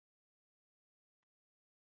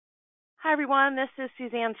Hi, everyone. This is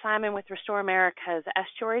Suzanne Simon with Restore America's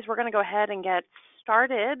Estuaries. We're going to go ahead and get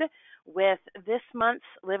started with this month's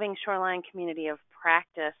Living Shoreline Community of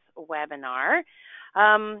Practice webinar.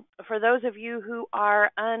 For those of you who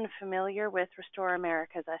are unfamiliar with Restore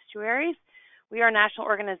America's Estuaries, we are a national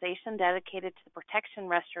organization dedicated to the protection and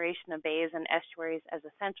restoration of bays and estuaries as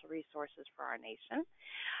essential resources for our nation.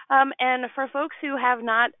 And for folks who have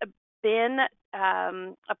not been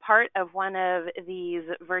a part of one of these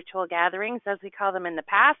virtual gatherings, as we call them in the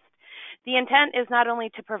past, the intent is not only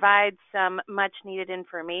to provide some much needed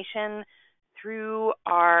information through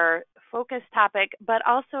our focus topic, but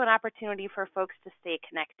also an opportunity for folks to stay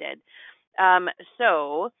connected.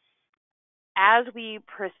 So as we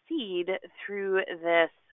proceed through this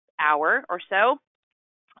hour or so,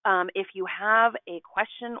 if you have a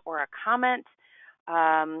question or a comment,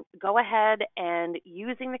 go ahead and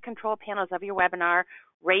using the control panels of your webinar,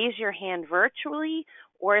 raise your hand virtually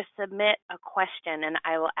or submit a question and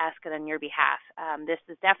I will ask it on your behalf. This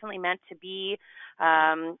is definitely meant to be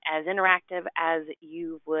as interactive as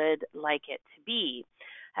you would like it to be.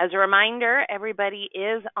 As a reminder, everybody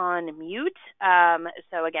is on mute.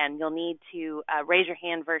 So again, you'll need to raise your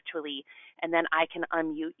hand virtually and then I can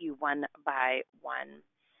unmute you one by one.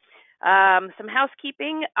 Some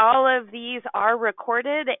housekeeping. All of these are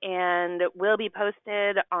recorded and will be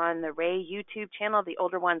posted on the Ray YouTube channel. The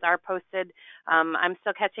older ones are posted. I'm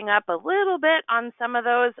still catching up a little bit on some of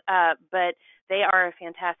those, but they are a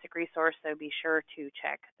fantastic resource, so be sure to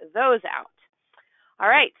check those out. All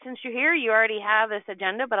right, since you're here, you already have this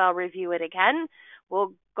agenda, but I'll review it again.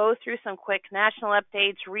 We'll go through some quick national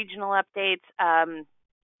updates, regional updates,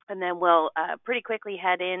 and then we'll pretty quickly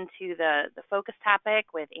head into the focus topic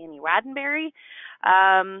with Annie Roddenberry.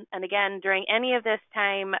 And again, during any of this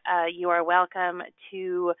time, you are welcome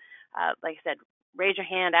to, like I said, raise your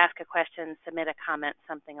hand, ask a question, submit a comment,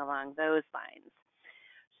 something along those lines.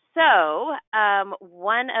 So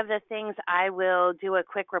one of the things I will do a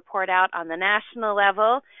quick report out on the national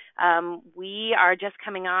level. We are just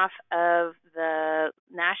coming off of the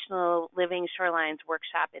National Living Shorelines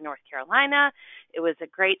Workshop in North Carolina. It was a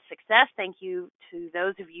great success. Thank you to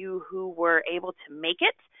those of you who were able to make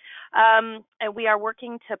it. And we are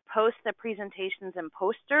working to post the presentations and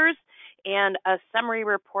posters, and a summary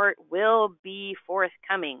report will be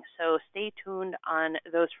forthcoming. So stay tuned on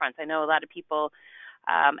those fronts. I know a lot of people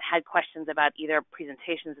had questions about either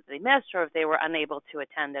presentations that they missed or if they were unable to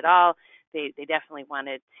attend at all. They definitely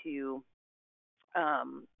wanted to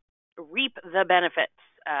reap the benefits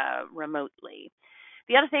remotely.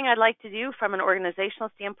 The other thing I'd like to do from an organizational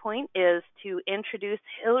standpoint is to introduce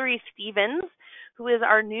Hillary Stevens, who is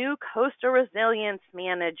our new Coastal Resilience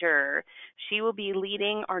Manager. She will be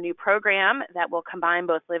leading our new program that will combine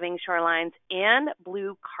both living shorelines and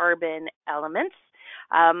blue carbon elements.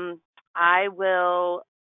 I will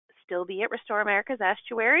still be at Restore America's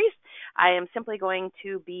Estuaries. I am simply going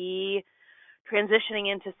to be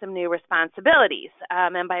transitioning into some new responsibilities.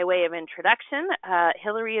 And by way of introduction,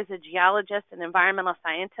 Hillary is a geologist and environmental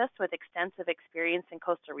scientist with extensive experience in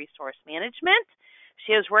coastal resource management.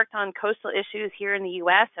 She has worked on coastal issues here in the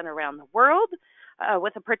U.S. and around the world,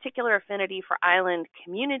 with a particular affinity for island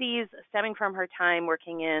communities stemming from her time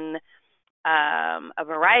working in a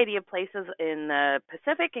variety of places in the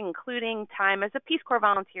Pacific, including time as a Peace Corps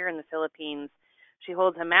volunteer in the Philippines. She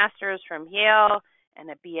holds a master's from Yale and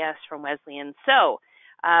a BS from Wesleyan. So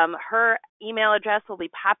her email address will be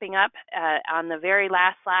popping up on the very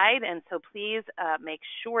last slide, and so please make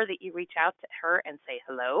sure that you reach out to her and say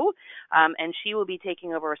hello, and she will be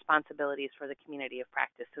taking over responsibilities for the community of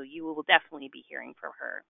practice, so you will definitely be hearing from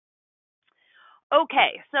her.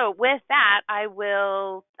 Okay, so with that,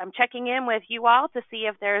 I'm checking in with you all to see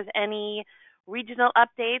if there's any regional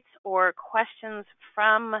updates or questions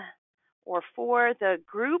from or for the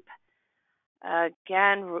group.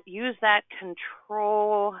 Again, use that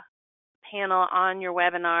control panel on your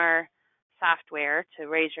webinar software to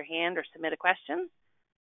raise your hand or submit a question.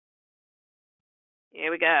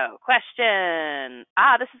 Here we go. Question.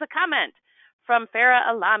 This is a comment from Farah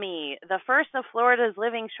Alami. The first of Florida's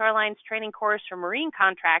Living Shorelines training course for marine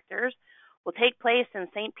contractors will take place in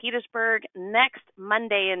St. Petersburg next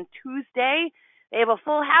Monday and Tuesday. They have a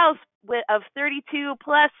full house of 32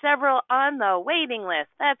 plus several on the waiting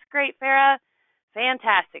list. That's great, Farah.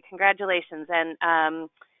 Fantastic. Congratulations. And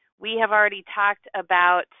we have already talked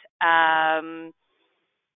about Farah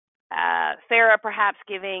perhaps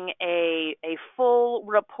giving a full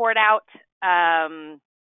report out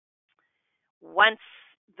once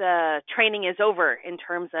the training is over in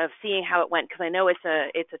terms of seeing how it went, because I know it's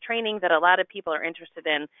a training that a lot of people are interested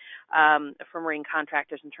in for marine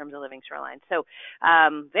contractors in terms of living shoreline. So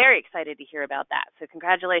very excited to hear about that. So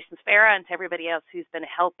congratulations, Farah, and to everybody else who's been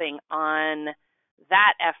helping on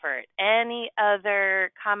that effort. Any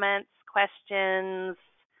other comments, questions,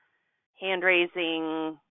 hand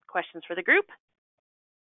raising, questions for the group?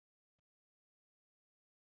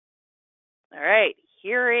 All right,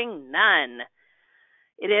 hearing none.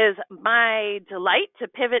 It is my delight to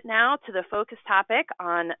pivot now to the focus topic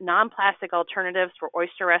on non-plastic alternatives for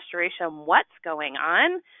oyster restoration. What's going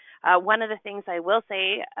on? One of the things I will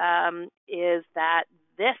say is that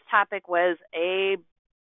this topic was a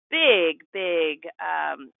big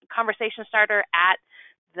conversation starter at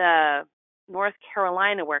the North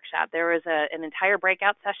Carolina workshop. There was an entire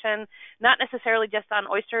breakout session, not necessarily just on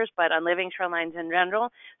oysters, but on living shorelines in general.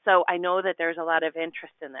 So I know that there's a lot of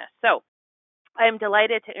interest in this. So I am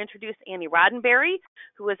delighted to introduce Annie Roddenberry,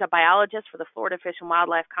 who is a biologist for the Florida Fish and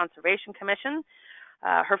Wildlife Conservation Commission.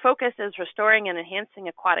 Her focus is restoring and enhancing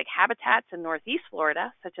aquatic habitats in Northeast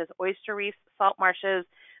Florida, such as oyster reefs, salt marshes,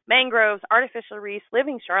 mangroves, artificial reefs,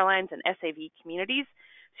 living shorelines, and SAV communities.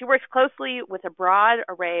 She works closely with a broad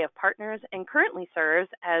array of partners and currently serves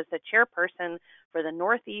as the chairperson for the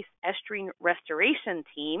Northeast Estuary Restoration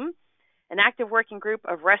Team, an active working group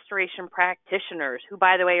of restoration practitioners who,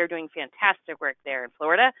 by the way, are doing fantastic work there in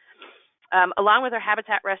Florida. Along with her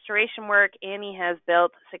habitat restoration work, Annie has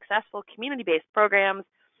built successful community-based programs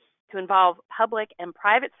to involve public and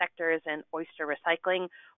private sectors in oyster recycling,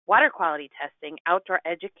 water quality testing, outdoor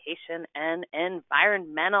education, and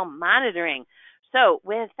environmental monitoring. So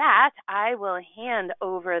with that, I will hand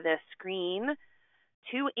over the screen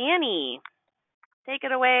to Annie. Take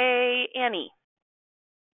it away, Annie.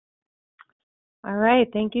 All right.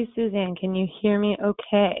 Thank you, Suzanne. Can you hear me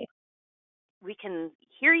okay? We can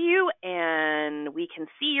hear you and we can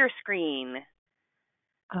see your screen.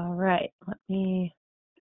 All right. Let me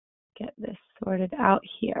get this sorted out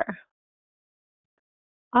here.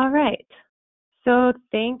 All right. So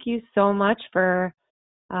thank you so much for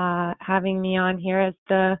having me on here as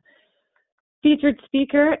the featured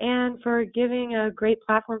speaker and for giving a great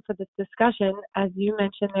platform for this discussion. As you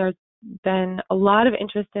mentioned, there's been a lot of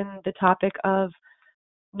interest in the topic of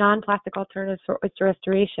non-plastic alternatives for oyster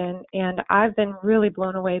restoration, and I've been really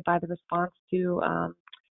blown away by the response to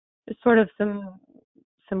sort of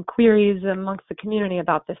some queries amongst the community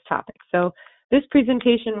about this topic. So this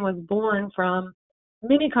presentation was born from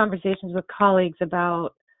many conversations with colleagues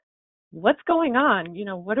about what's going on,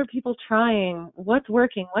 what are people trying, what's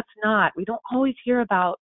working, what's not. We don't always hear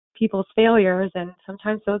about people's failures, and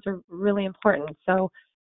sometimes those are really important. So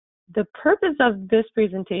the purpose of this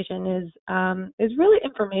presentation is really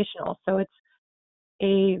informational. So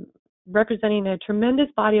it's representing a tremendous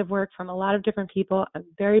body of work from a lot of different people. I'm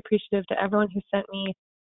very appreciative to everyone who sent me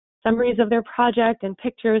summaries of their project and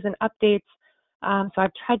pictures and updates. So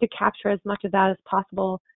I've tried to capture as much of that as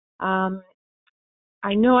possible.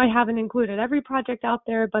 I know I haven't included every project out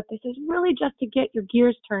there, but this is really just to get your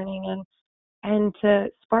gears turning and to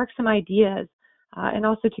spark some ideas and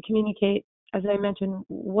also to communicate, as I mentioned,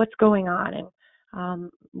 what's going on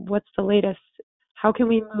and what's the latest, how can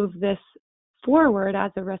we move this forward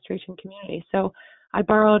as a restoration community. So I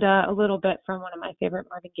borrowed a little bit from one of my favorite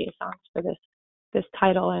Marvin Gaye songs for this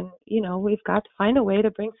title, and we've got to find a way to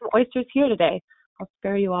bring some oysters here today. I'll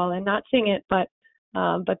spare you all and not sing it, but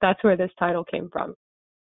that's where this title came from.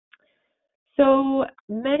 So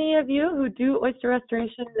many of you who do oyster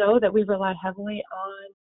restoration know that we rely heavily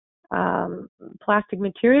on plastic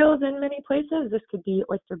materials in many places. This could be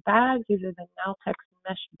oyster bags, either the Naltex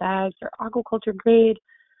mesh bags or aquaculture grade.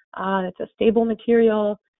 It's a stable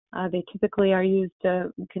material. They typically are used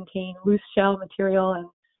to contain loose shell material and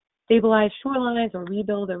stabilize shorelines or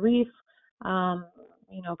rebuild a reef,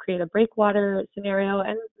 create a breakwater scenario.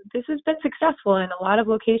 And this has been successful in a lot of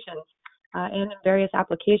locations and in various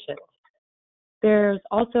applications. There's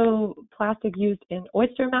also plastic used in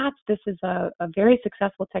oyster mats. This is a very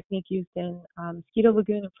successful technique used in Mosquito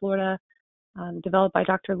Lagoon in Florida, developed by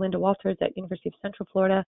Dr. Linda Walters at University of Central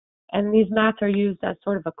Florida. And these mats are used as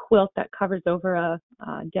sort of a quilt that covers over a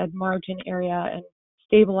dead margin area and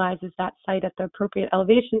stabilizes that site at the appropriate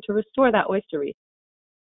elevation to restore that oyster reef.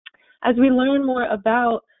 As we learn more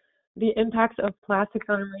about the impacts of plastics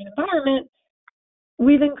on our marine environment,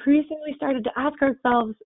 we've increasingly started to ask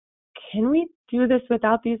ourselves, can we do this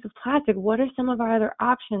without the use of plastic? What are some of our other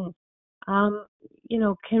options?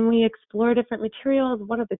 Can we explore different materials?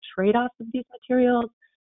 What are the trade-offs of these materials?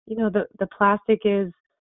 The plastic is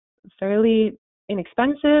fairly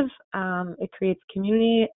inexpensive. It creates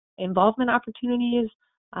community involvement opportunities.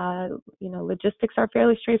 Logistics are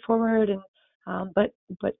fairly straightforward, and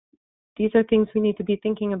but these are things we need to be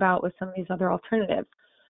thinking about with some of these other alternatives.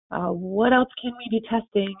 What else can we be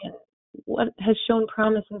testing, and what has shown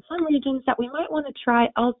promise in some regions that we might want to try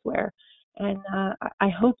elsewhere? And I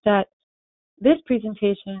hope that this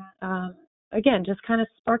presentation, again, just kind of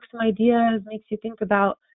sparks some ideas, makes you think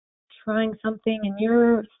about trying something in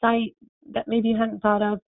your site that maybe you hadn't thought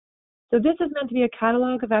of. So this is meant to be a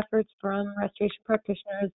catalog of efforts from restoration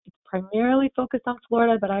practitioners. It's primarily focused on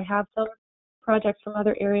Florida, but I have some projects from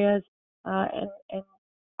other areas, and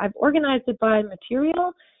I've organized it by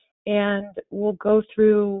material, and we'll go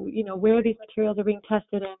through, where these materials are being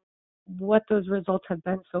tested and what those results have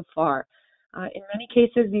been so far. In many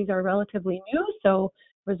cases, these are relatively new, so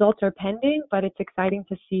results are pending, but it's exciting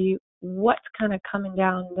to see what's kind of coming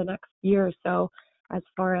down the next year or so as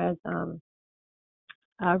far as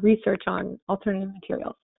research on alternative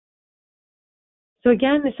materials. So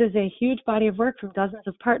again, this is a huge body of work from dozens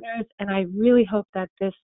of partners, and I really hope that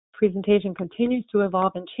this presentation continues to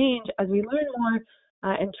evolve and change as we learn more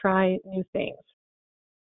and try new things.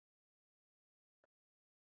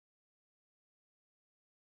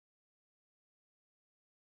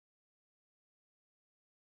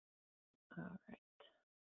 All right.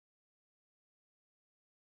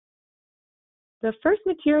 The first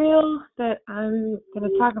material that I'm going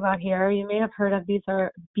to talk about here, you may have heard of, these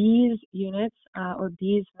are bees units or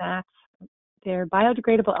bees mats. They're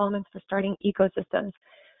biodegradable elements for starting ecosystems.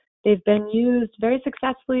 They've been used very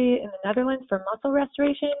successfully in the Netherlands for mussel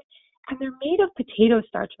restoration, and they're made of potato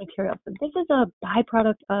starch material. So this is a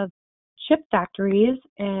byproduct of chip factories,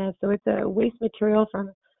 and so it's a waste material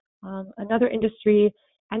from another industry,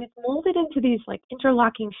 and it's molded into these like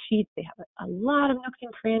interlocking sheets. They have a lot of nooks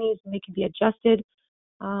and crannies, and they can be adjusted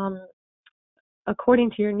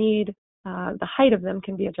according to your need. The height of them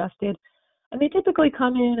can be adjusted, and they typically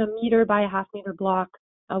come in 1 meter by a 1/2 meter block.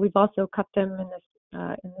 We've also cut them in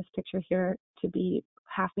this picture here to be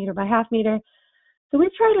 1/2 meter by 1/2 meter. So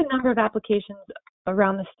we've tried a number of applications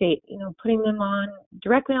around the state, putting them on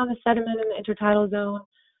directly on the sediment in the intertidal zone,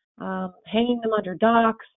 hanging them under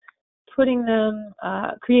docks, putting them,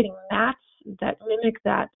 creating mats that mimic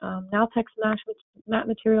that Naltex mat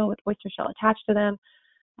material with oyster shell attached to them.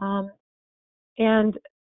 And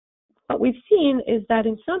what we've seen is that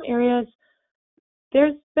in some areas,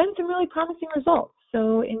 there's been some really promising results.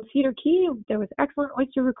 So in Cedar Key, there was excellent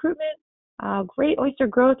oyster recruitment, great oyster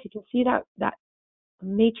growth. You can see that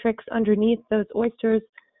matrix underneath those oysters,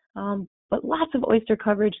 but lots of oyster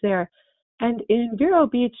coverage there. And in Vero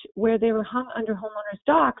Beach, where they were hung under homeowners'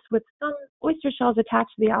 docks with some oyster shells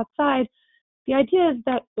attached to the outside, the idea is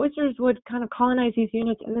that oysters would kind of colonize these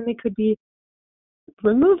units, and then they could be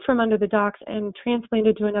removed from under the docks and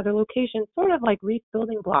transplanted to another location, sort of like reef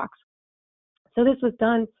building blocks. So this was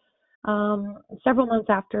done several months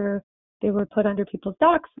after they were put under people's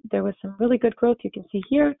docks. There was some really good growth, you can see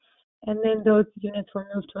here, and then those units were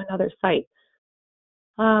moved to another site.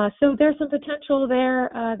 So there's some potential there.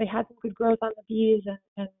 They had some good growth on the bees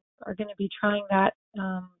and are going to be trying that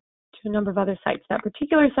to a number of other sites. That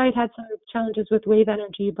particular site had some challenges with wave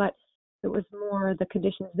energy, but it was more the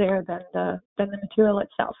conditions there than the material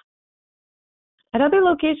itself. At other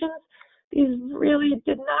locations, these really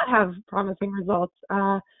did not have promising results.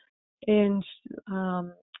 In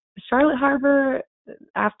Charlotte Harbor,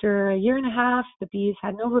 after 1.5 years, the bees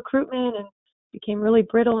had no recruitment and became really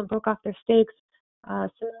brittle and broke off their stakes.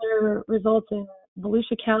 Similar results in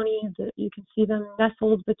Volusia County. You can see them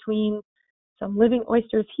nestled between some living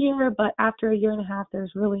oysters here, but after 1.5 years,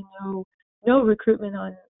 there's really no recruitment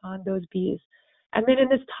on those bees. And then in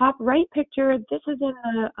this top right picture, this is in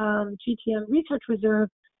the GTM Research Reserve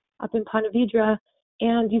up in Ponte Vedra,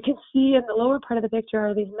 and you can see in the lower part of the picture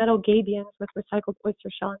are these metal gabions with recycled oyster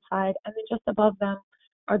shell inside, and then just above them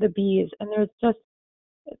are the bees. And there's just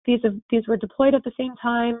these were deployed at the same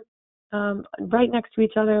time, right next to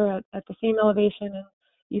each other at the same elevation, and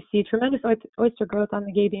you see tremendous oyster growth on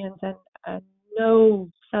the gabions and no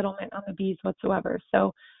settlement on the bees whatsoever.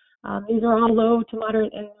 So these are all low to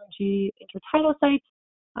moderate energy intertidal sites,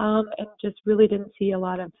 and just really didn't see a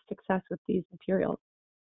lot of success with these materials.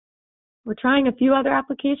 We're trying a few other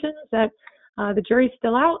applications that the jury's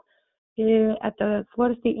still out. At the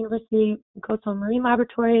Florida State University Coastal Marine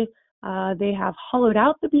Laboratory, they have hollowed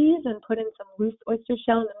out the bees and put in some loose oyster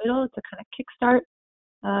shell in the middle to kind of kickstart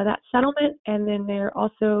that settlement. And then they're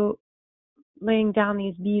also laying down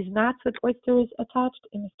these bees mats with oysters attached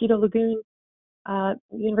in Mosquito Lagoon. The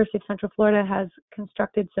University of Central Florida has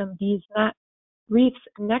constructed some bees mat reefs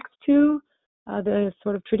next to the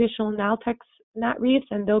sort of traditional Naltex mat reefs,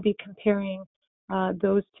 and they'll be comparing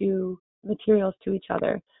those two materials to each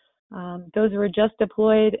other. Those were just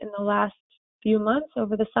deployed in the last few months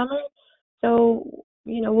over the summer. So,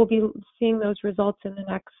 we'll be seeing those results in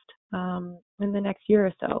the next year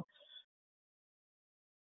or so.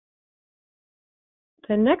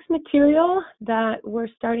 The next material that we're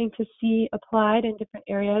starting to see applied in different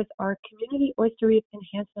areas are community oyster reef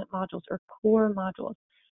enhancement modules, or core modules.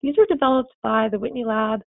 These were developed by the Whitney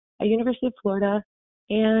Lab at University of Florida,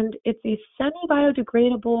 and it's a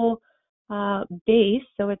semi-biodegradable base,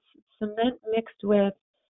 so it's cement mixed with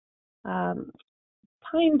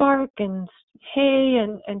pine bark and hay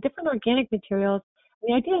and different organic materials. And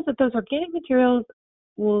the idea is that those organic materials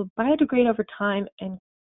will biodegrade over time and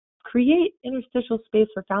create interstitial space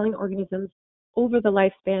for fouling organisms over the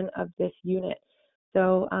lifespan of this unit.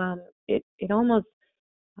 So it almost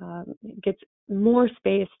gets more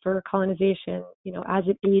space for colonization, as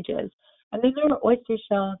it ages. And then there are oyster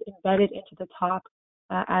shells embedded into the top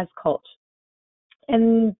as mulch.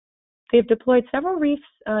 And they've deployed several reefs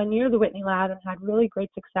near the Whitney Lab and had really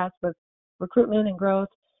great success with recruitment and growth.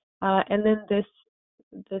 And then this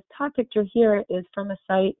top picture here is from a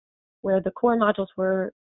site where the core modules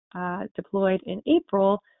were deployed in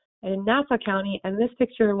April in Nassau County, and this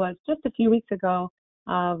picture was just a few weeks ago,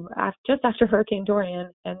 just after Hurricane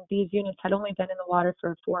Dorian, and these units had only been in the water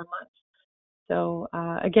for 4 months. So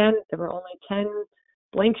again, there were only 10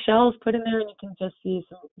 blank shells put in there, and you can just see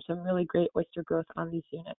some really great oyster growth on these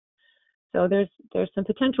units. So there's some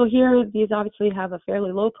potential here. These obviously have a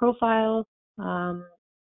fairly low profile,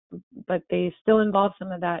 but they still involve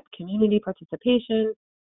some of that community participation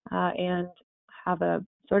and have a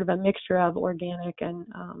sort of a mixture of organic and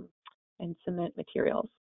cement materials.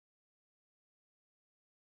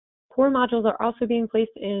 Core modules are also being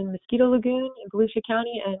placed in Mosquito Lagoon in Volusia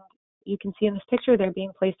County, and you can see in this picture they're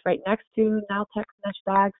being placed right next to Naltex mesh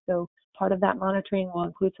bags. So part of that monitoring will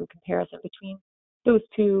include some comparison between those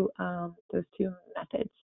two methods.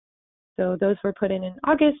 So those were put in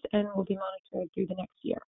August and will be monitored through the next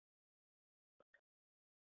year.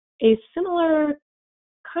 A similar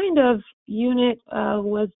kind of unit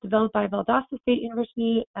was developed by Valdosta State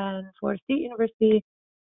University and Florida State University,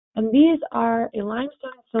 and these are a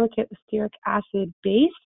limestone and silicate with stearic acid base.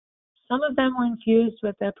 Some of them were infused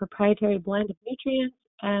with a proprietary blend of nutrients,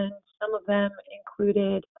 and some of them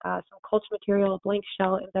included some culture material, blank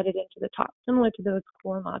shell embedded into the top, similar to those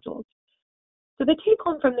core modules. So the take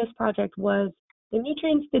home from this project was the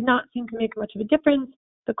nutrients did not seem to make much of a difference.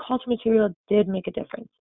 The culture material did make a difference.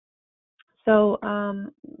 So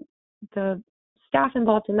the staff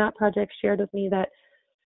involved in that project shared with me that,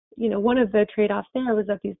 one of the trade-offs there was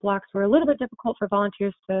that these blocks were a little bit difficult for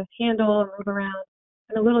volunteers to handle and move around,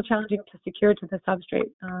 and a little challenging to secure to the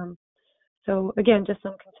substrate. So again, just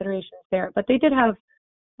some considerations there. But they did have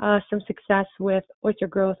some success with oyster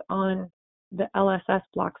growth on the LSS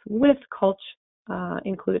blocks with culch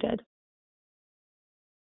included.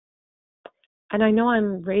 And I know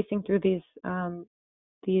I'm racing through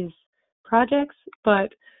these projects,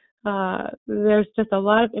 but there's just a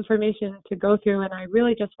lot of information to go through, and I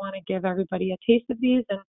really just want to give everybody a taste of these,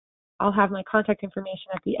 and I'll have my contact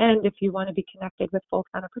information at the end if you want to be connected with folks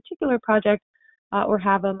on a particular project or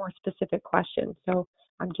have a more specific question. So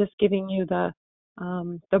I'm just giving you the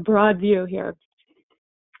broad view here.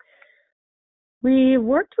 We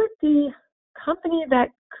worked with the company that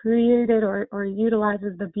created or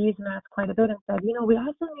utilizes the bees mask quite a bit and said, we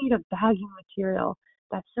also need a bagging material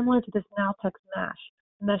that's similar to this Naltex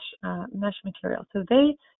mesh material. So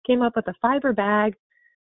they came up with a fiber bag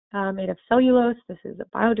made of cellulose. This is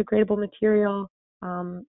a biodegradable material.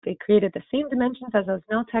 They created the same dimensions as those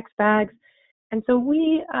Naltex bags. And so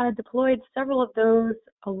we deployed several of those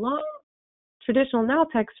along traditional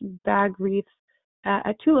Naltex bag reefs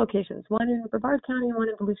at 2 locations, one in Brevard County and one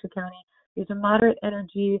in Volusia County. These are moderate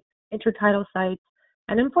energy intertidal sites.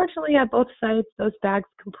 And unfortunately, at both sites, those bags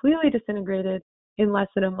completely disintegrated in less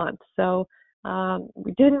than a month. So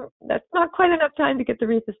that's not quite enough time to get the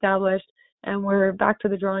reef established. And we're back to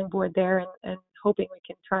the drawing board there and hoping we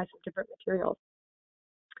can try some different materials.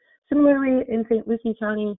 Similarly, in St. Lucie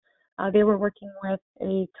County, they were working with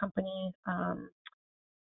a company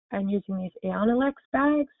and using these Aeonilex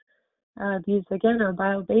bags. These, again, are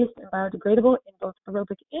bio-based and biodegradable in both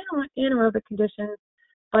aerobic and anaerobic conditions,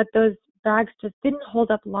 but those bags just didn't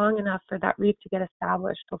hold up long enough for that reef to get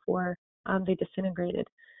established before they disintegrated.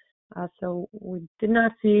 So we did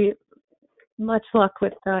not see much luck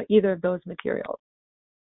with either of those materials.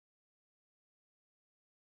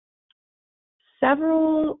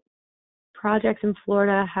 Several projects in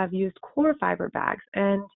Florida have used core fiber bags,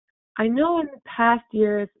 and I know in the past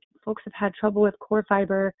years folks have had trouble with core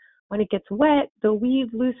fiber when it gets wet, the weave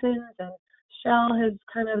loosens and shell has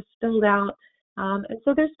kind of spilled out. And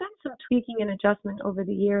so there's been some tweaking and adjustment over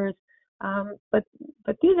the years. But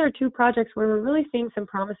these are two projects where we're really seeing some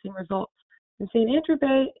promising results. In St. Andrew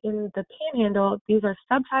Bay, in the Panhandle, these are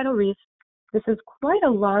subtidal reefs. This is quite a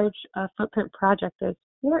large footprint project. There's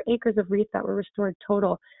 4 acres of reef that were restored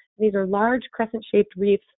total. These are large crescent-shaped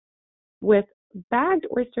reefs with bagged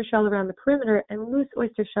oyster shell around the perimeter and loose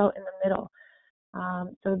oyster shell in the middle.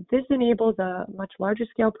 So this enables a much larger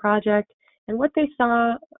scale project. And what they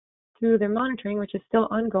saw through their monitoring, which is still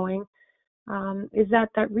ongoing, is that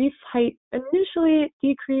reef height initially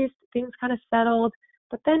decreased, things kind of settled,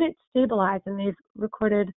 but then it stabilized, and they've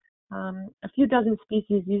recorded a few dozen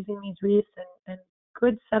species using these reefs and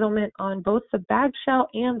good settlement on both the bagged shell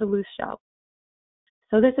and the loose shell.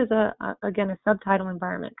 So this is, again, a subtidal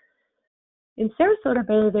environment. In Sarasota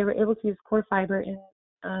Bay, they were able to use core fiber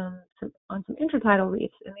on some intertidal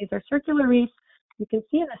reefs, and these are circular reefs. You can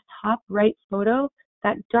see in this top right photo,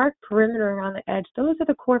 that dark perimeter around the edge, those are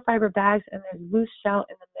the core fiber bags, and there's loose shell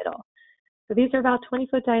in the middle. So these are about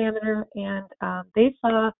 20-foot diameter, and they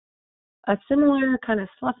saw a similar kind of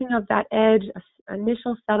sloughing of that edge,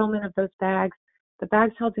 initial settlement of those bags. The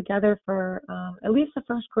bags held together for at least the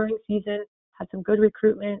first growing season, had some good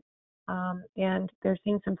recruitment, and they're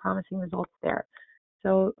seeing some promising results there.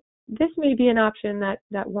 So this may be an option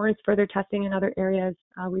that warrants further testing in other areas.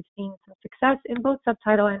 We've seen some success in both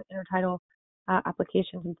subtidal and intertidal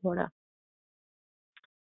applications in Florida.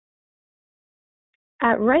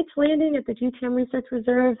 At Wright's Landing at the GTM Research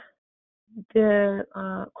Reserve, the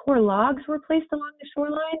core logs were placed along the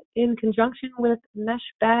shoreline in conjunction with mesh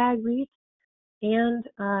bag reefs and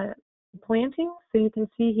plantings. So you can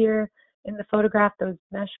see here in the photograph those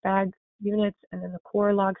mesh bag units and then the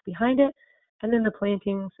core logs behind it, and then the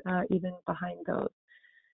plantings even behind those.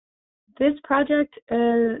 This project,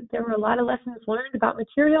 there were a lot of lessons learned about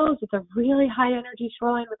materials. It's a really high energy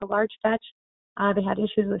shoreline with a large fetch. They had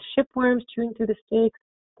issues with shipworms chewing through the stakes.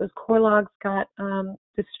 Those core logs got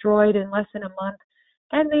destroyed in less than a month.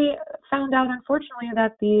 And they found out, unfortunately,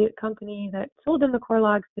 that the company that sold them the core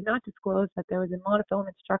logs did not disclose that there was a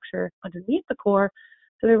monofilament structure underneath the core.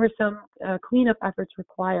 So there were some cleanup efforts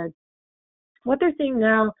required. What they're seeing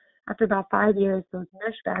now, after about 5 years, those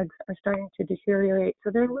mesh bags are starting to deteriorate.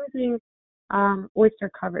 So they're losing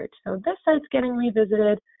oyster coverage. So this site's getting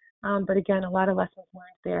revisited, but again, a lot of lessons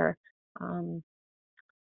learned there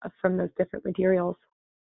from those different materials.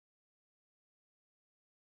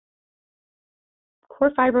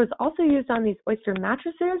 Core fiber is also used on these oyster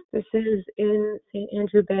mattresses. This is in St.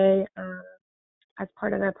 Andrew Bay as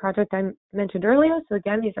part of that project I mentioned earlier. So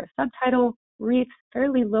again, these are subtidal reefs,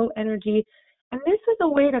 fairly low energy. And this is a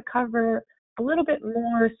way to cover a little bit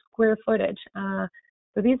more square footage.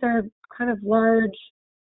 So these are kind of large,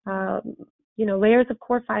 layers of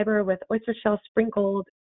core fiber with oyster shell sprinkled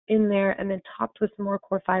in there and then topped with some more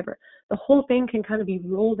core fiber. The whole thing can kind of be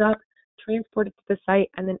rolled up, transported to the site,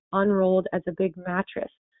 and then unrolled as a big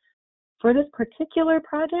mattress. For this particular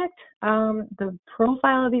project, the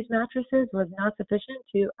profile of these mattresses was not sufficient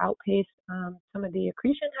to outpace some of the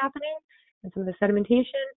accretion happening and some of the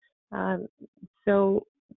sedimentation. So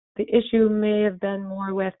the issue may have been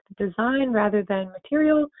more with design rather than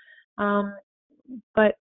material,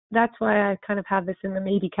 but that's why I kind of have this in the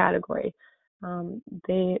maybe category.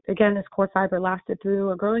 This core fiber lasted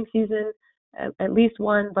through a growing season, at least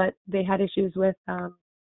one, but they had issues with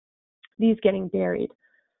these getting buried.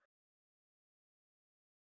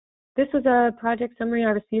 This was a project summary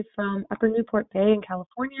I received from Upper Newport Bay in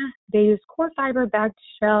California. They used core fiber bagged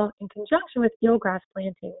shell in conjunction with eelgrass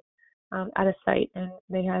plantings at a site, and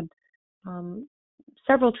they had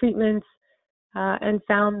several treatments and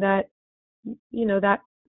found that that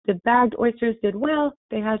the bagged oysters did well.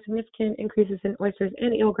 They had significant increases in oysters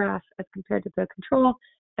and eelgrass as compared to the control,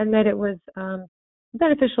 and that it was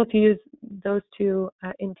beneficial to use those two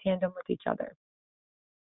in tandem with each other.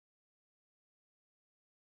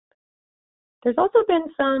 There's also been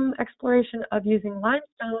some exploration of using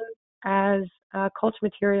limestone as culture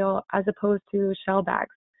material as opposed to shell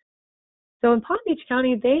bags. So in Palm Beach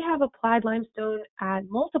County, they have applied limestone at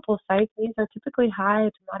multiple sites. These are typically high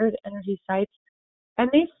to moderate energy sites. And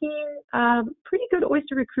they've seen pretty good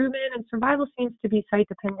oyster recruitment, and survival seems to be site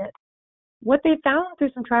dependent. What they found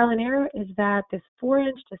through some trial and error is that this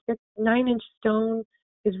 4-inch to 9-inch stone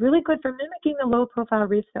is really good for mimicking the low profile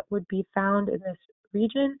reefs that would be found in this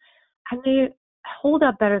region. And they hold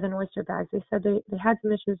up better than oyster bags. They said they had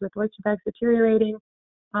some issues with oyster bags deteriorating,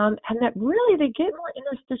 and that really they get more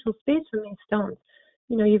interstitial space from these stones.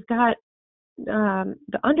 You've got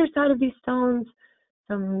the underside of these stones,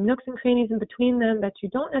 some nooks and crannies in between them that you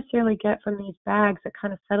don't necessarily get from these bags that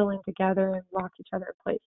kind of settle in together and lock each other in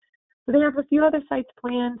place. So they have a few other sites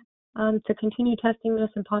planned to continue testing this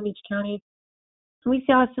in Palm Beach County. And we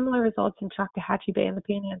saw similar results in Choctawhatchee Bay and the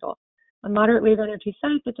Panhandle. A moderate wave energy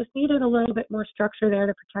site that just needed a little bit more structure there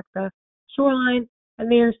to protect the shoreline,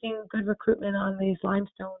 and they are seeing good recruitment on these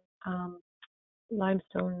limestone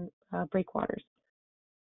breakwaters.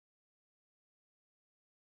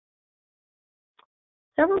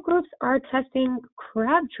 Several groups are testing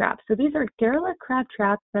crab traps. So these are derelict crab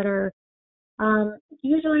traps that are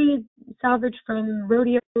usually salvaged from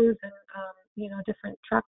rodeos and different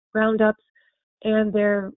truck roundups, and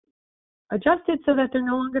they're adjusted so that they're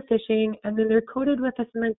no longer fishing, and then they're coated with a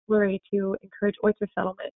cement slurry to encourage oyster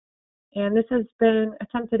settlement. And this has been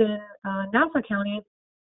attempted in Nassau County,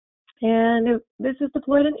 and this was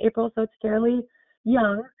deployed in April, so it's fairly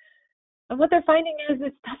young. And what they're finding is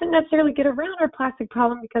it doesn't necessarily get around our plastic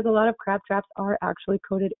problem because a lot of crab traps are actually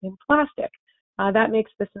coated in plastic. That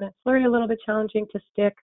makes the cement slurry a little bit challenging to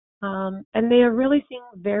stick, and they are really seeing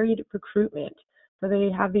varied recruitment. So they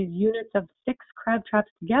have these units of 6 crab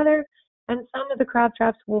traps together, and some of the crab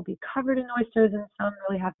traps will be covered in oysters and some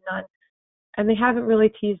really have none. And they haven't really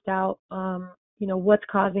teased out, what's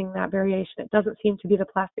causing that variation. It doesn't seem to be the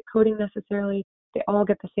plastic coating necessarily. They all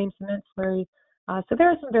get the same cement slurry. So there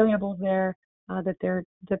are some variables there that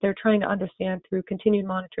they're trying to understand through continued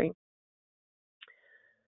monitoring.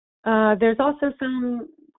 There's also some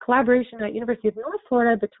collaboration at University of North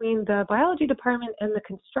Florida between the biology department and the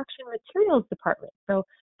construction materials department. So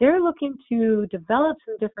they're looking to develop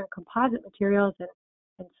some different composite materials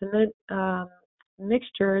and cement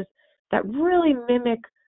mixtures that really mimic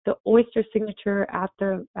the oyster signature at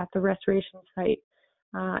the restoration site.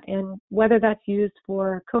 And whether that's used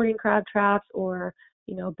for coating crab traps or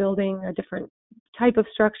building a different type of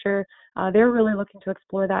structure, they're really looking to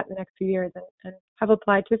explore that in the next few years and have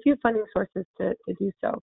applied to a few funding sources to do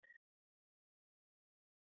so.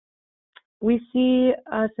 We see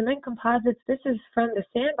cement composites. This is from the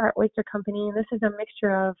Sandbar Oyster Company, and this is a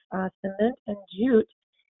mixture of cement and jute.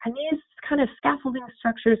 And these kind of scaffolding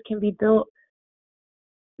structures can be built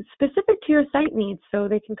specific to your site needs, so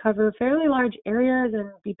they can cover fairly large areas and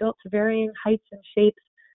be built to varying heights and shapes.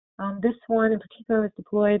 This one in particular was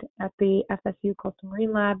deployed at the FSU Coastal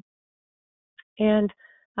Marine Lab and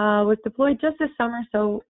was deployed just this summer,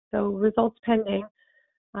 so results pending.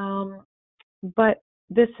 But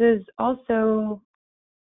this is also,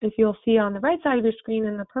 if you'll see on the right side of your screen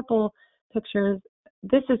in the purple pictures,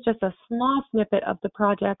 this is just a small snippet of the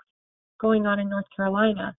projects going on in North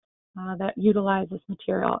Carolina that utilize this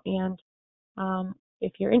material. And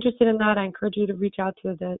if you're interested in that, I encourage you to reach out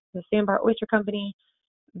to the Sandbar Oyster Company.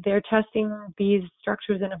 They're testing these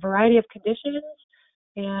structures in a variety of conditions,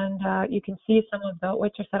 and you can see some of the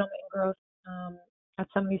oyster settlement and growth at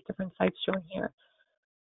some of these different sites shown here.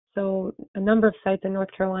 So a number of sites in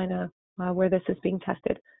North Carolina where this is being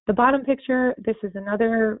tested. The bottom picture, this is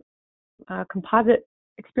another composite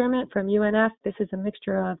experiment from UNF. This is a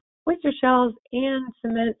mixture of oyster shells and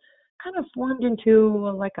cement kind of formed into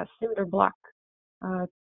like a cinder block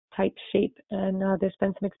type shape. And there's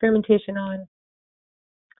been some experimentation on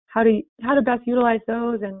how to best utilize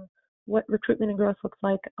those and what recruitment and growth looks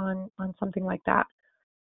like on something like that.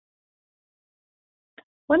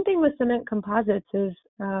 One thing with cement composites is,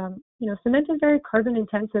 cement is very carbon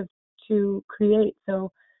intensive to create.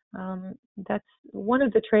 So that's one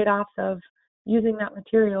of the trade-offs of using that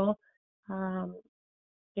material.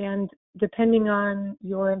 And depending on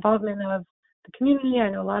your involvement of the community, I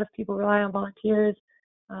know a lot of people rely on volunteers.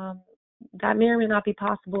 That may or may not be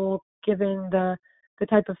possible given the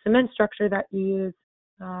type of cement structure that you use.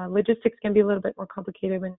 Logistics can be a little bit more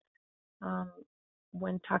complicated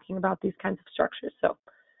when talking about these kinds of structures. So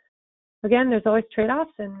again, there's always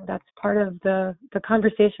trade-offs, and that's part of the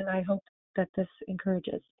conversation I hope that this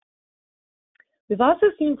encourages. We've also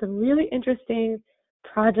seen some really interesting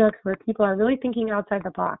projects where people are really thinking outside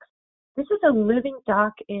the box. This is a living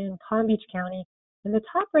dock in Palm Beach County. In the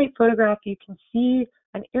top right photograph, you can see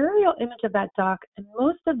an aerial image of that dock, and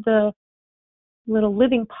most of the little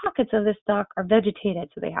living pockets of this dock are vegetated.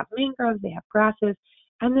 So they have mangroves, they have grasses,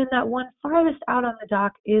 and then that one farthest out on the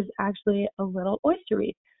dock is actually a little oyster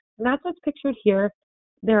reef. And that's what's pictured here.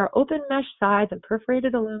 There are open mesh sides and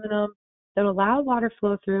perforated aluminum that allow water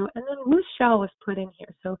flow through, and then loose shell was put in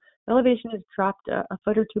here. So the elevation is dropped a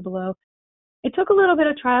foot or two below. It took a little bit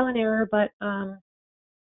of trial and error, but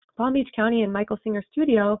Palm Beach County and Michael Singer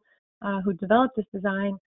Studio, who developed this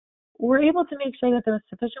design, were able to make sure that there was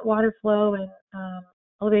sufficient water flow and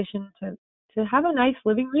elevation to have a nice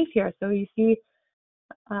living reef here. So you see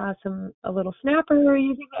a little snapper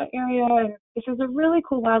using that area. And this is a really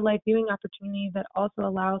cool wildlife viewing opportunity that also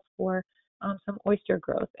allows for some oyster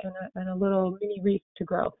growth and a little mini reef to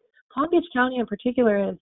grow. Palm Beach County in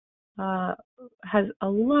particular has a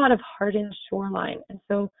lot of hardened shoreline. And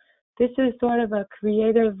so this is sort of a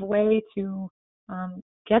creative way to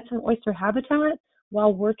get some oyster habitat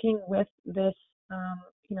while working with this,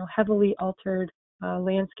 heavily altered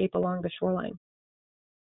landscape along the shoreline.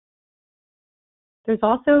 There's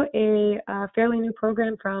also a fairly new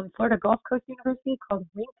program from Florida Gulf Coast University called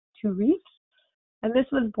Rink to Reefs. And this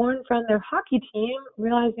was born from their hockey team,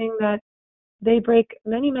 realizing that they break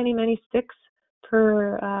many, many, many sticks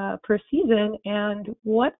per season. And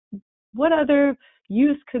what other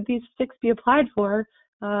use could these sticks be applied for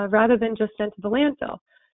rather than just sent to the landfill?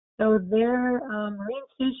 So their marine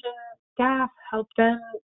station staff helped them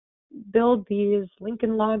build these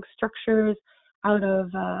Lincoln log structures out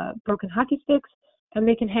of broken hockey sticks, and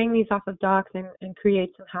they can hang these off of docks and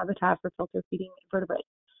create some habitat for filter feeding invertebrates.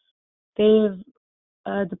 They've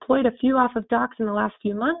deployed a few off of docks in the last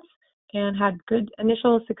few months and had good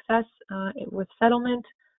initial success with settlement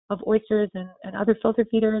of oysters and other filter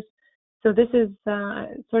feeders. So this is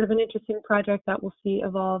sort of an interesting project that we'll see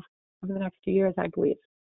evolve over the next few years, I believe.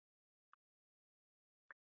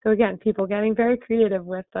 So again, people getting very creative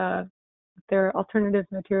with their alternative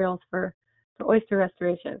materials for oyster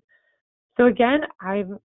restoration. So again,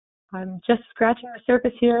 I'm just scratching the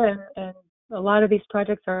surface here, and a lot of these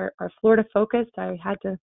projects are Florida focused. I had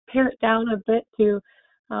to pare it down a bit to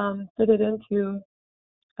fit it into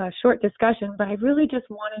a short discussion, but I really just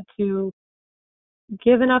wanted to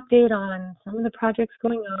give an update on some of the projects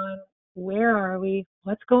going on. Where are we?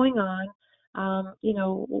 What's going on?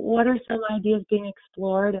 What are some ideas being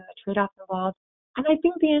explored and the trade-offs involved? And I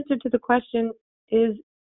think the answer to the question is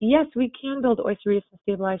yes, we can build oyster reefs and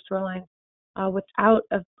stabilize shorelines without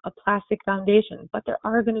a plastic foundation, but there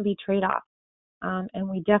are going to be trade-offs. And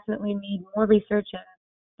we definitely need more research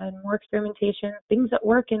and more experimentation. Things that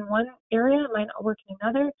work in one area might not work in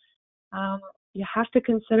another. You have to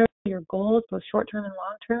consider your goals, both short-term and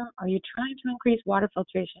long-term. Are you trying to increase water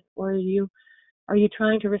filtration, or are you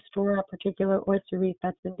trying to restore a particular oyster reef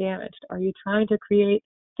that's been damaged? Are you trying to create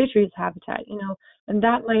fisheries habitat? And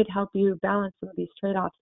that might help you balance some of these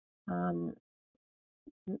trade-offs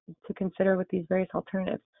to consider with these various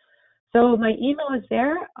alternatives. So my email is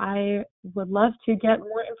there. I would love to get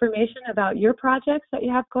more information about your projects that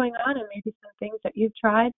you have going on and maybe some things that you've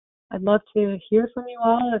tried. I'd love to hear from you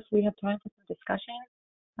all if we have time for some discussion.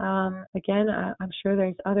 Again, I'm sure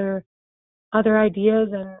there's other ideas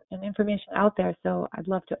and information out there. So I'd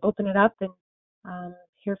love to open it up and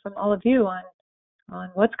hear from all of you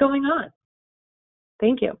on what's going on.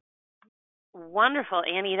 Thank you. Wonderful,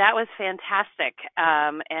 Annie. That was fantastic.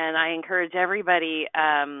 And I encourage everybody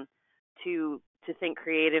to think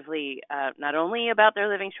creatively, not only about their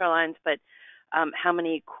living shorelines, but how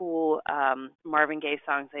many cool Marvin Gaye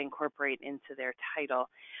songs they incorporate into their title.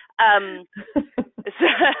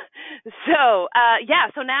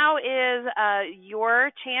 So now is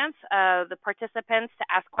your chance, the participants, to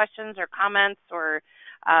ask questions or comments, or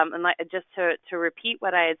and just to repeat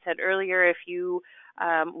what I had said earlier. If you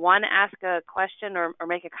want to ask a question or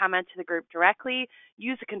make a comment to the group directly,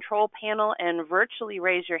 use the control panel and virtually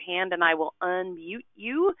raise your hand, and I will unmute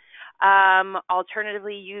you.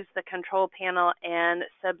 Alternatively, use the control panel and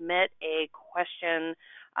submit a question,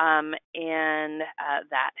 and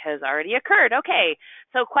that has already occurred. Okay,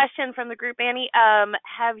 so question from the group, Annie.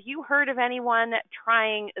 Have you heard of anyone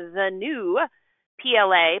trying the new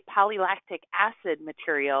PLA, polylactic acid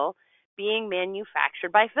material, being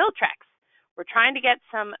manufactured by Filtrex? We're trying to get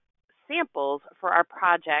some samples for our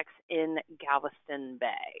projects in Galveston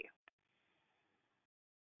Bay.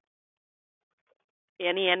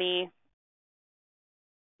 Any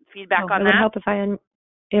feedback on that?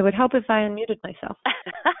 It would help if I unmuted myself.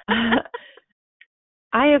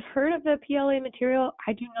 I have heard of the PLA material.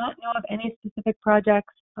 I do not know of any specific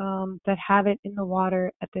projects that have it in the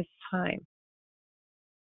water at this time.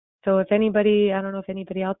 So if anybody, I don't know if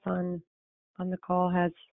anybody else on the call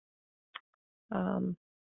has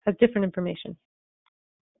different information.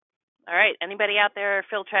 All right. Anybody out there,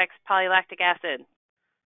 Filtrex polylactic acid?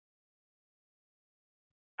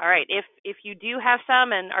 All right. If you do have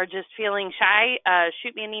some and are just feeling shy,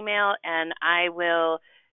 shoot me an email and I will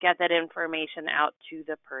get that information out to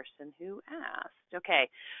the person who asked. Okay.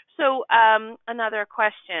 So another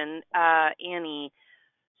question, Annie.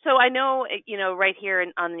 So I know, right here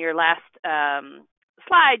on your last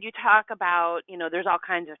slide, you talk about, there's all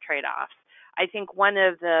kinds of trade-offs. I think one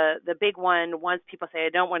of the big one, once people say, I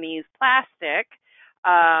don't want to use plastic,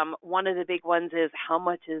 One of the big ones is, how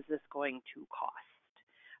much is this going to cost?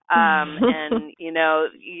 And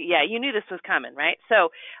yeah, you knew this was coming, right? So,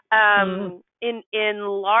 in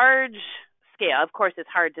large scale, of course, it's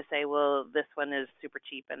hard to say, well, this one is super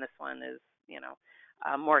cheap and this one is,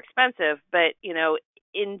 more expensive. But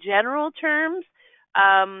in general terms,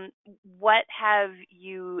 what have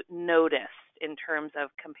you noticed in terms of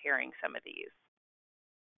comparing some of these?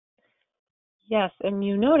 Yes, and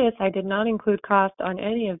you notice I did not include cost on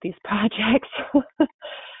any of these projects.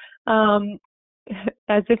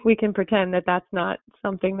 As if we can pretend that that's not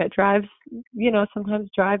something that drives, sometimes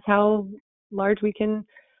drives how large we can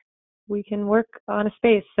work on a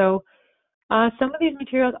space. So some of these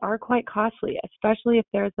materials are quite costly, especially if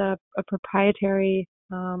there's a proprietary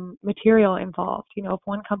material involved. If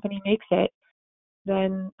one company makes it,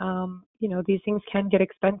 then these things can get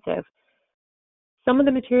expensive. Some of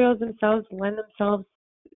the materials themselves lend themselves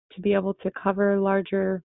to be able to cover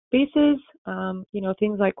larger spaces.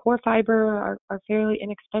 Things like core fiber are fairly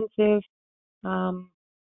inexpensive.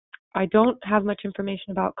 I don't have much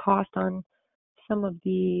information about cost on some of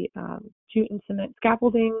the jute and cement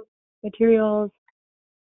scaffolding materials.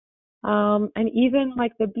 And even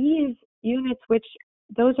like the bees units, which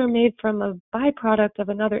those are made from a byproduct of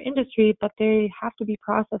another industry, but they have to be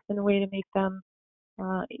processed in a way to make them,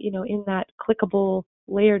 in that clickable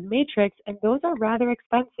layered matrix, and those are rather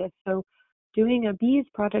expensive. So doing a bees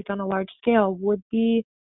project on a large scale would be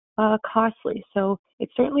costly. So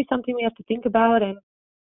it's certainly something we have to think about, and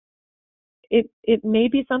it may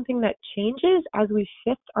be something that changes as we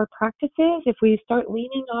shift our practices. If we start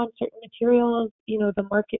leaning on certain materials, the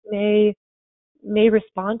market may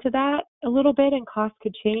respond to that a little bit, and cost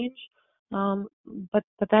could change. But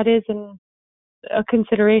that is a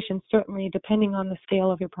consideration, certainly, depending on the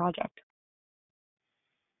scale of your project.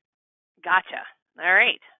 Gotcha. All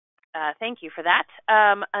right. Thank you for that.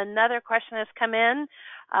 Another question has come in,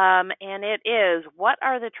 and it is, what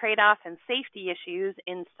are the trade-off and safety issues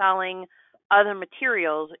installing other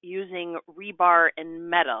materials using rebar and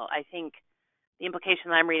metal? I think the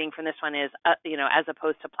implication I'm reading from this one is, as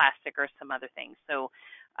opposed to plastic or some other things. So,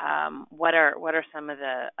 what are some of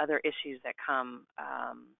the other issues that come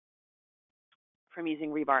from using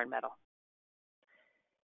rebar and metal?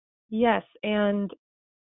 Yes, and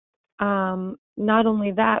not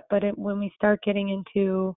only that, but when we start getting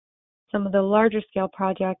into some of the larger scale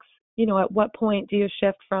projects, at what point do you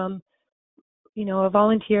shift from, a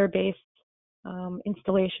volunteer-based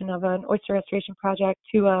installation of an oyster restoration project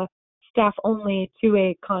to a staff only to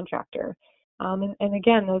a contractor? And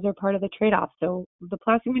again, those are part of the trade-off. So the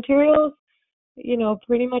plastic materials,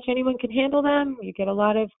 pretty much anyone can handle them. You get a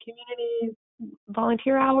lot of community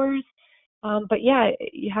volunteer hours. But yeah,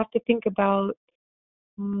 you have to think about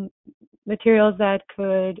materials that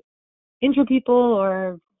could injure people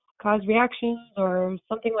or cause reactions or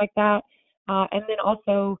something like that. And then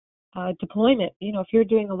also deployment. If you're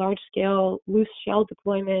doing a large scale loose shell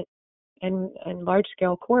deployment and large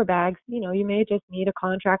scale core bags, you may just need a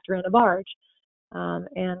contractor and a barge,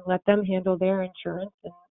 and let them handle their insurance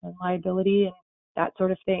and liability and that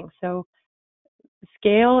sort of thing. So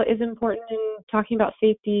scale is important in talking about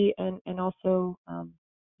safety, and also,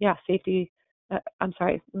 safety,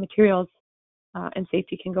 materials and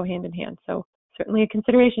safety can go hand in hand. So certainly a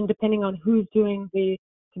consideration depending on who's doing the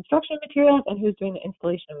construction materials and who's doing the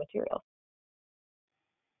installation of materials.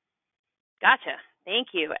 Gotcha. Thank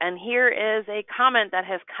you. And here is a comment that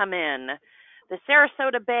has come in. The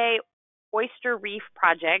Sarasota Bay Oyster Reef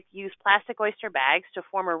project used plastic oyster bags to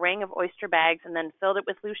form a ring of oyster bags and then filled it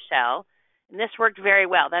with loose shell. And this worked very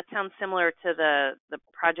well. That sounds similar to the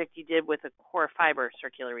project you did with the core fiber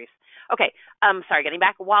circular reefs. Okay, sorry, getting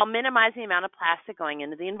back. While minimizing the amount of plastic going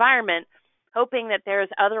into the environment, hoping that there's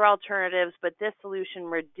other alternatives, but this solution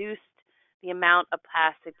reduced the amount of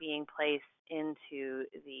plastic being placed into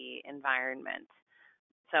the environment.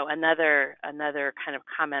 So another kind of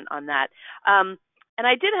comment on that. And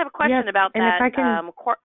I did have a question about that. If I can,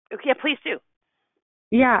 yeah, please do.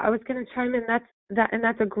 Yeah, I was going to chime in.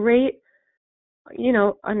 That's a great,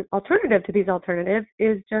 an alternative to these alternatives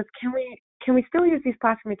is just, can we still use these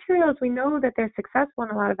plastic materials? We know that they're successful in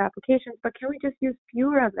a lot of applications, but can we just use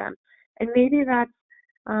fewer of them? And maybe that's,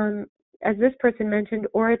 as this person mentioned,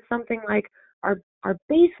 or it's something like our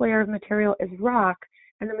base layer of material is rock,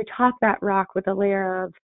 and then we top that rock with a layer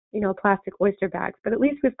of, plastic oyster bags. But at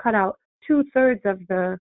least we've cut out 2/3 of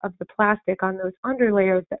the plastic on those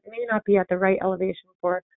underlayers that may not be at the right elevation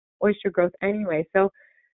for oyster growth anyway. So,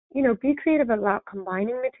 be creative about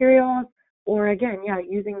combining materials, or again,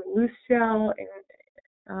 using loose shell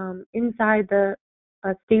inside a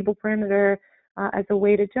stable perimeter as a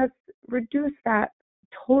way to just reduce that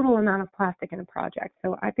total amount of plastic in a project.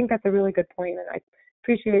 So I think that's a really good point, and I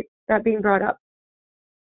appreciate that being brought up.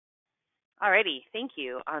 Alrighty, thank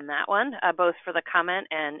you on that one, both for the comment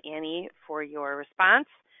and Annie for your response.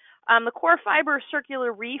 The core fiber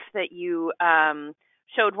circular reef that you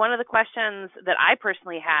showed, one of the questions that I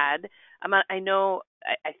personally had,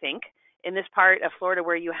 I think, in this part of Florida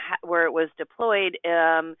where it was deployed,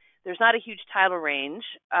 there's not a huge tidal range.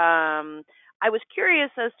 I was curious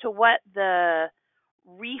as to what the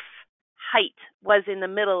reef height was in the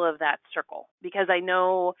middle of that circle, because I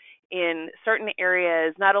know in certain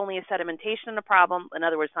areas, not only is sedimentation a problem, in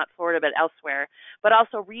other words, not Florida, but elsewhere, but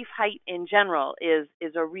also reef height in general is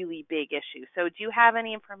a really big issue. So do you have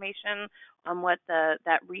any information on what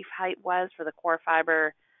that reef height was for the core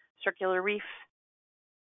fiber circular reef?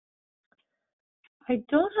 I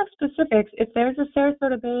don't have specifics. If there's a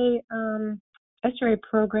Sarasota Bay estuary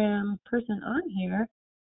program person on here,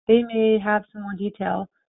 they may have some more detail.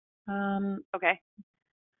 Okay.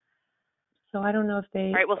 So I don't know if they.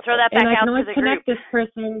 All right, we'll throw that back out to the group. And I can always connect this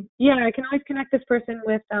person. Yeah, I can always connect this person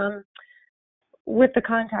with the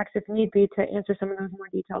contacts if need be to answer some of those more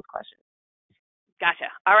detailed questions.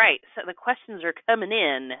 Gotcha. All right, so the questions are coming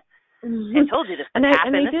in. I told you this would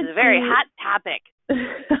happen. This is a very hot topic.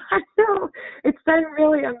 I know. It's been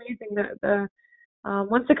really amazing the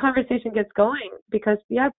once the conversation gets going, because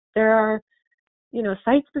there are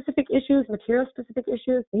site-specific issues, material-specific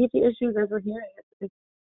issues, safety issues, as we're hearing.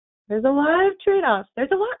 There's a lot of trade-offs.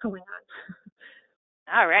 There's a lot going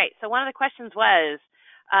on. All right. So one of the questions was,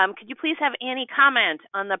 could you please have Annie comment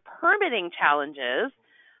on the permitting challenges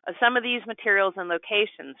of some of these materials and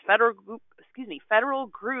locations? Federal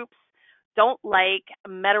groups don't like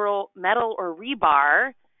metal or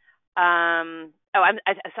rebar. So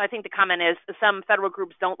I think the comment is some federal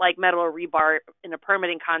groups don't like metal or rebar in a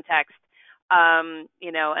permitting context.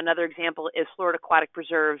 Another example is Florida aquatic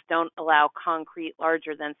preserves don't allow concrete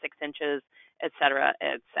larger than 6 inches, et cetera,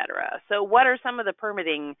 et cetera. So what are some of the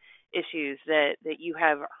permitting issues that you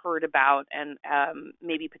have heard about, and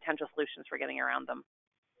maybe potential solutions for getting around them?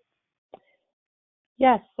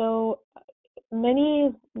 Yes, so many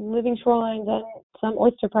living shorelines and some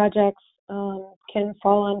oyster projects can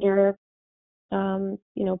fall under,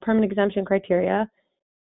 permanent exemption criteria.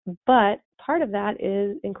 But part of that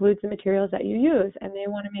includes the materials that you use, and they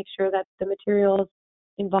want to make sure that the materials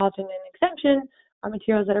involved in an exemption are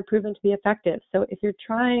materials that are proven to be effective. So if you're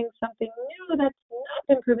trying something new that's not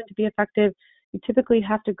been proven to be effective, you typically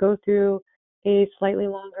have to go through a slightly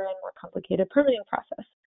longer and more complicated permitting process.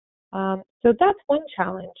 So that's one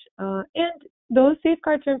challenge. And those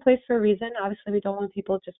safeguards are in place for a reason. Obviously, we don't want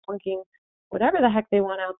people just plunking whatever the heck they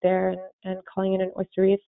want out there and calling it an oyster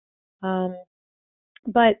reef.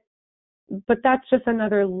 But that's just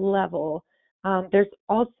another level. There's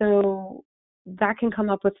also, that can come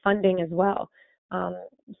up with funding as well.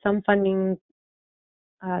 Some funding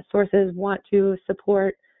sources want to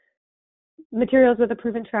support materials with a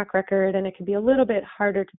proven track record, and it can be a little bit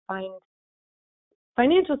harder to find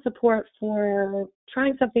financial support for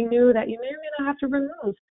trying something new that you may or may not have to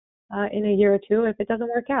remove in a year or two if it doesn't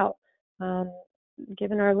work out.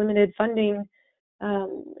 Given our limited funding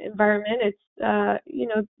environment, it's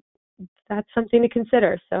that's something to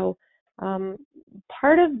consider. So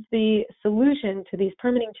part of the solution to these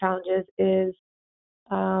permitting challenges is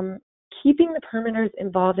keeping the permitters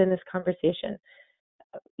involved in this conversation.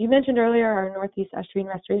 You mentioned earlier our Northeast Estuary and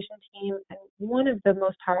Restoration team, and one of the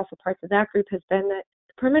most powerful parts of that group has been that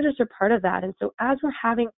the permitters are part of that. And so as we're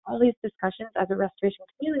having all these discussions as a restoration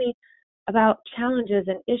community about challenges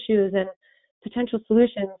and issues and potential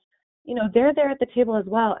solutions, they're there at the table as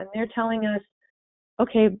well, and they're telling us,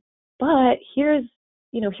 okay, but here's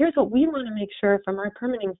what we want to make sure from our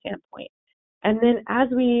permitting standpoint. And then as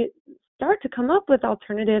we start to come up with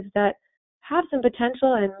alternatives that have some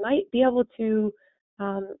potential and might be able to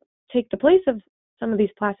take the place of some of these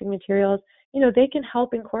plastic materials, they can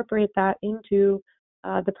help incorporate that into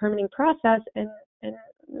the permitting process and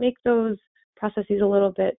make those processes a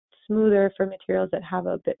little bit smoother for materials that have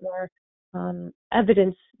a bit more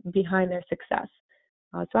evidence behind their success.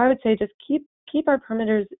 So I would say just keep our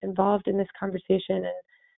permitters involved in this conversation,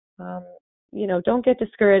 and don't get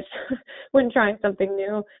discouraged when trying something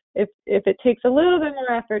new if it takes a little bit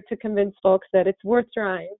more effort to convince folks that it's worth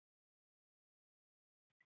trying.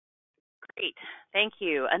 Great, thank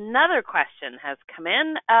you. Another question has come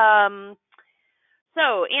in.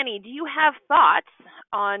 So Annie, do you have thoughts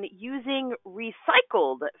on using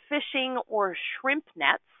recycled fishing or shrimp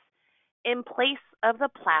nets in place of the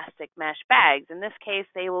plastic mesh bags? In this case,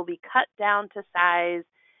 they will be cut down to size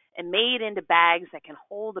and made into bags that can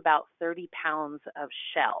hold about 30 pounds of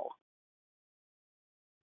shell.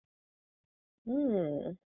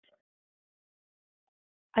 Hmm.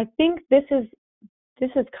 I think this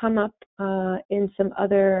has come up in some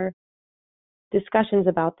other discussions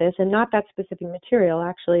about this, and not that specific material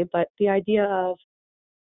actually, but the idea of,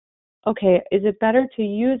 okay, is it better to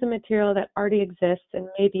use a material that already exists and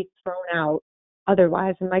may be thrown out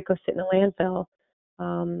otherwise and might go sit in a landfill?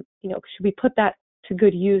 Should we put that to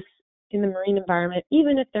good use in the marine environment,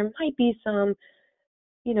 even if there might be some,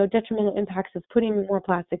 detrimental impacts of putting more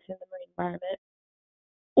plastics in the marine environment?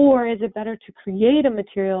 Or is it better to create a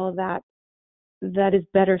material that is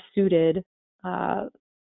better suited, uh,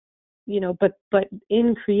 but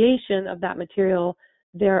in creation of that material,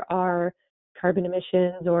 there are carbon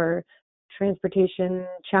emissions or transportation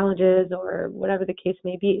challenges or whatever the case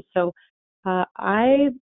may be. So I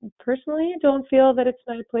personally don't feel that it's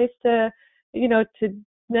my place to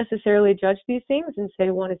necessarily judge these things and say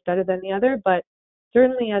one is better than the other, but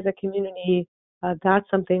certainly as a community, that's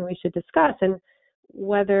something we should discuss. And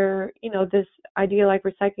whether, this idea like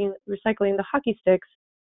recycling the hockey sticks,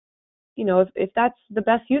 if that's the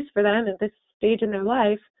best use for them at this stage in their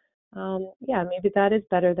life, yeah, maybe that is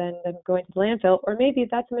better than going to the landfill. Or maybe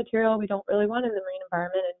that's a material we don't really want in the marine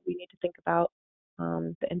environment, and we need to think about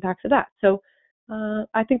the impacts of that. So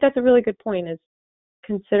I think that's a really good point, is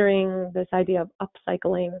considering this idea of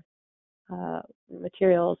upcycling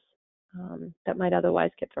materials that might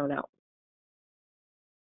otherwise get thrown out.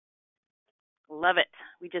 Love it.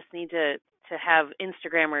 We just need to have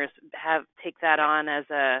Instagrammers take that on as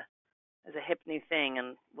a hip new thing,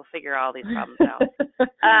 and we'll figure all these problems out.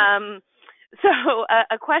 So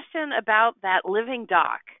a question about that living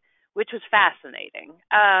dock, which was fascinating.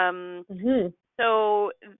 Mm-hmm.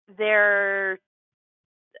 So there,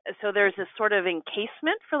 so there's this sort of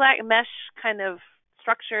encasement for that mesh kind of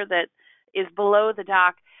structure that is below the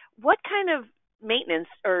dock. What kind of maintenance,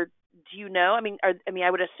 or do you know?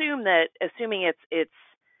 I would assume that, assuming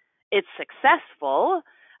it's successful,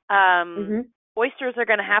 um, Mm-hmm. oysters are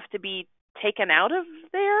going to have to be taken out of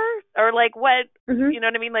there, or like what? Mm-hmm. You know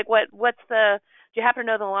what I mean? Like what's the? Do you happen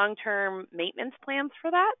to know the long-term maintenance plans for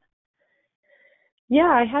that? Yeah,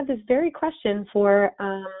 I had this very question for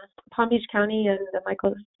Palm Beach County and the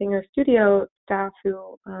Michael Singer Studio staff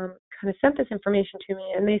who kind of sent this information to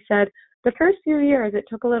me. And they said the first few years it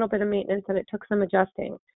took a little bit of maintenance and it took some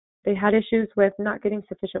adjusting. They had issues with not getting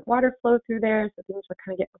sufficient water flow through there, so things were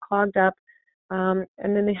kind of getting clogged up.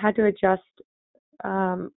 And then they had to adjust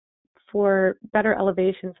um, for better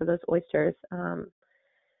elevation for those oysters.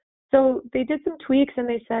 So they did some tweaks, and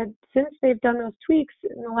they said since they've done those tweaks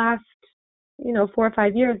in the last, 4 or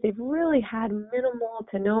 5 years, they've really had minimal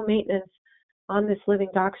to no maintenance on this living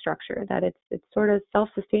dock structure. That it's sort of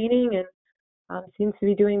self-sustaining and seems to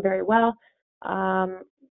be doing very well. Um,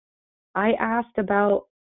 I asked about,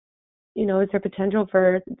 is there potential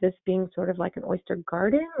for this being sort of like an oyster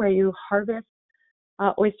garden where you harvest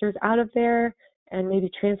oysters out of there and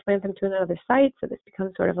maybe transplant them to another site, so this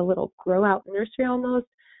becomes sort of a little grow out nursery almost.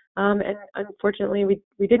 And unfortunately,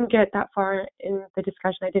 we didn't get that far in the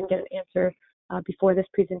discussion. I didn't get an answer before this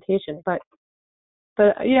presentation, but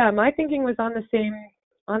yeah, my thinking was on the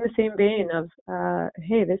same vein of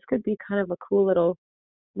hey, this could be kind of a cool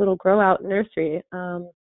little grow out nursery.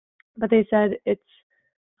 But they said it's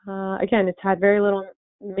again, it's had very little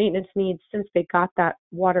maintenance needs since they got that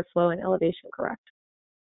water flow and elevation correct.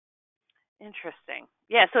 Interesting.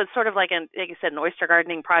 Yeah, so it's sort of like you said, an oyster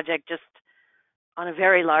gardening project, just on a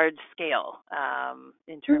very large scale,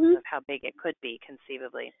 in terms Hmm. of how big it could be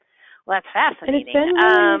conceivably. Well, that's And it's fascinating. been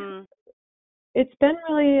really it's been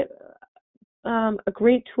really a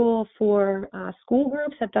great tool for school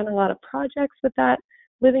groups. Have done a lot of projects with that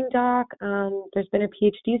living dock. There's been a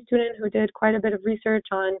PhD student who did quite a bit of research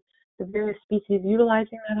on the various species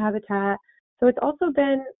utilizing that habitat. So it's also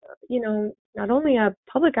been, not only a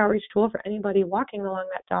public outreach tool for anybody walking along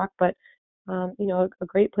that dock, but a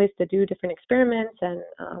great place to do different experiments and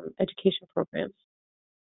education programs.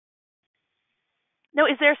 No,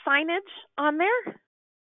 is there signage on there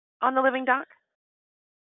on the living dock?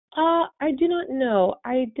 I do not know.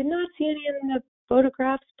 I did not see any in the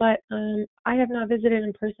photographs, but I have not visited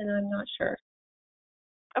in person. I'm not sure.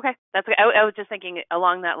 Okay, that's okay. I was just thinking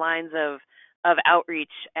along that lines of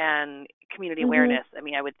outreach and community Mhm. awareness.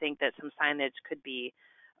 I would think that some signage could be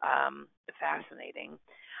fascinating.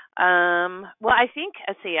 Well, I think,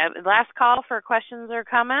 let's see, last call for questions or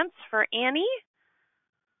comments for Annie.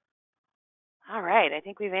 All right, I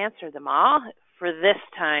think we've answered them all for this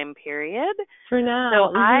time period. For So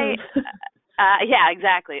now. Mhm. yeah,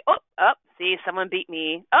 exactly. See, someone beat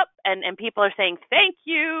me. And people are saying thank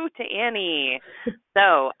you to Annie.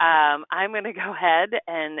 So I'm going to go ahead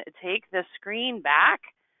and take the screen back.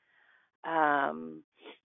 And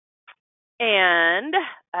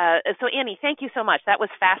so, Annie, thank you so much. That was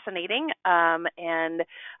fascinating. And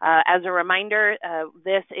as a reminder,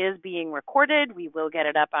 this is being recorded. We will get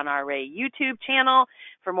it up on our Ray YouTube channel.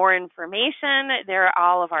 For more information, there are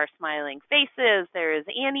all of our smiling faces. There is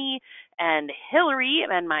Annie and Hillary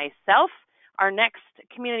and myself. Our next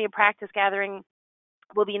community of practice gathering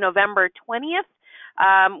will be November 20th.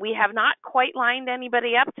 We have not quite lined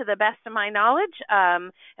anybody up to the best of my knowledge,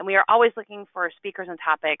 and we are always looking for speakers and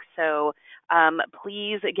topics. So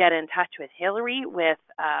please get in touch with Hillary with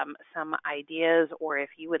some ideas or if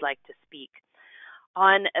you would like to speak.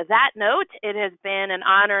 On that note, it has been an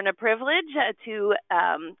honor and a privilege to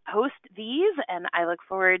host these, and I look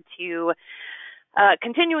forward to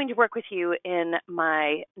continuing to work with you in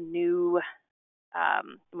my new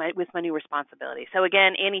with my new responsibility. So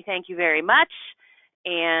again, Annie, thank you very much.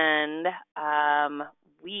 And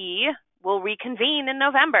we will reconvene in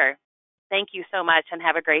November. Thank you so much and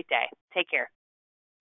have a great day. Take care.